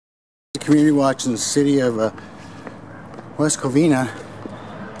Community watch in the city of West Covina.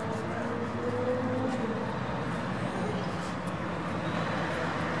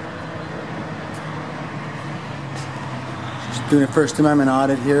 Just doing a First Amendment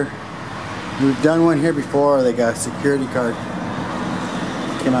audit here. We've done one here before. They got a security card.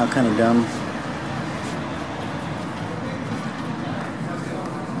 Came out kind of dumb.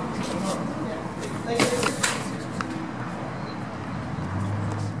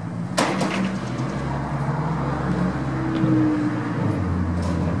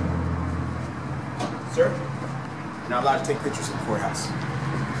 Sir, you're not allowed to take pictures in the courthouse.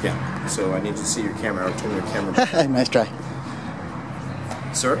 Yeah, so I need to see your camera. I'll turn your camera back. Nice try.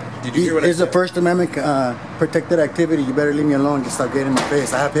 Sir, did you hear what I It's a said? First Amendment protected activity. You better leave me alone. Just stop getting in my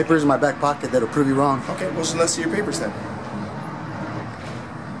face. I have papers in my back pocket that'll prove you wrong. Okay, well, so let's see your papers then. I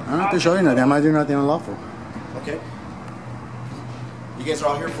don't have to show you nothing. I'm not doing nothing unlawful. Okay. You guys are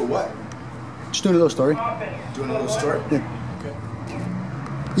all here for what? Just doing a little story. Doing a little story? Yeah. Okay.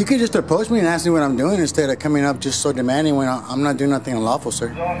 You could just approach me and ask me what I'm doing instead of coming up just so demanding when I'm not doing nothing unlawful,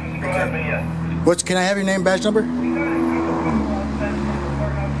 sir. Okay. Can I have your name, badge number?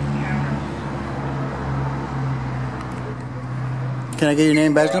 Can I get your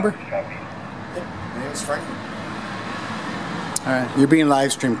name, badge number? Yeah, my name is Franklin. Alright, you're being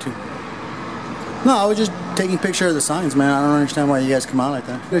live streamed too. No, I was just taking a picture of the signs, man. I don't understand why you guys come out like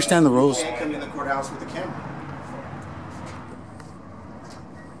that. I understand the rules. You can't come in the courthouse with a camera.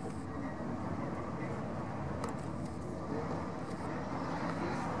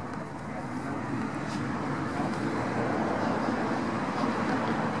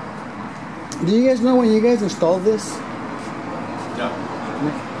 Do you guys know when you guys installed this? No.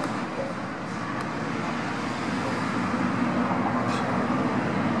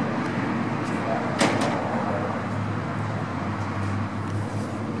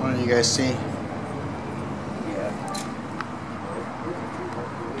 What do you guys see?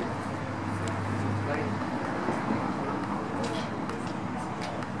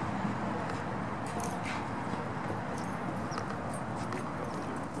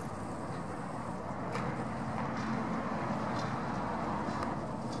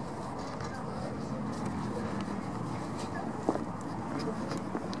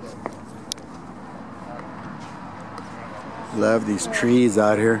 Love these trees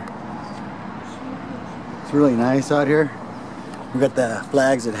out here. It's really nice out here. We got the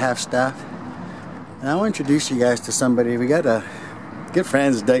flags at half staff. And I want to introduce you guys to somebody. We got good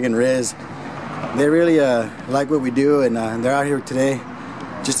friends, Doug and Riz. They really like what we do, and they're out here today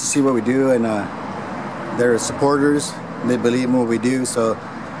just to see what we do, and they're supporters. They believe in what we do, so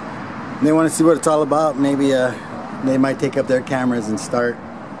they want to see what it's all about. Maybe they might take up their cameras and start,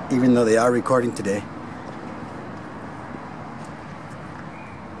 even though they are recording today.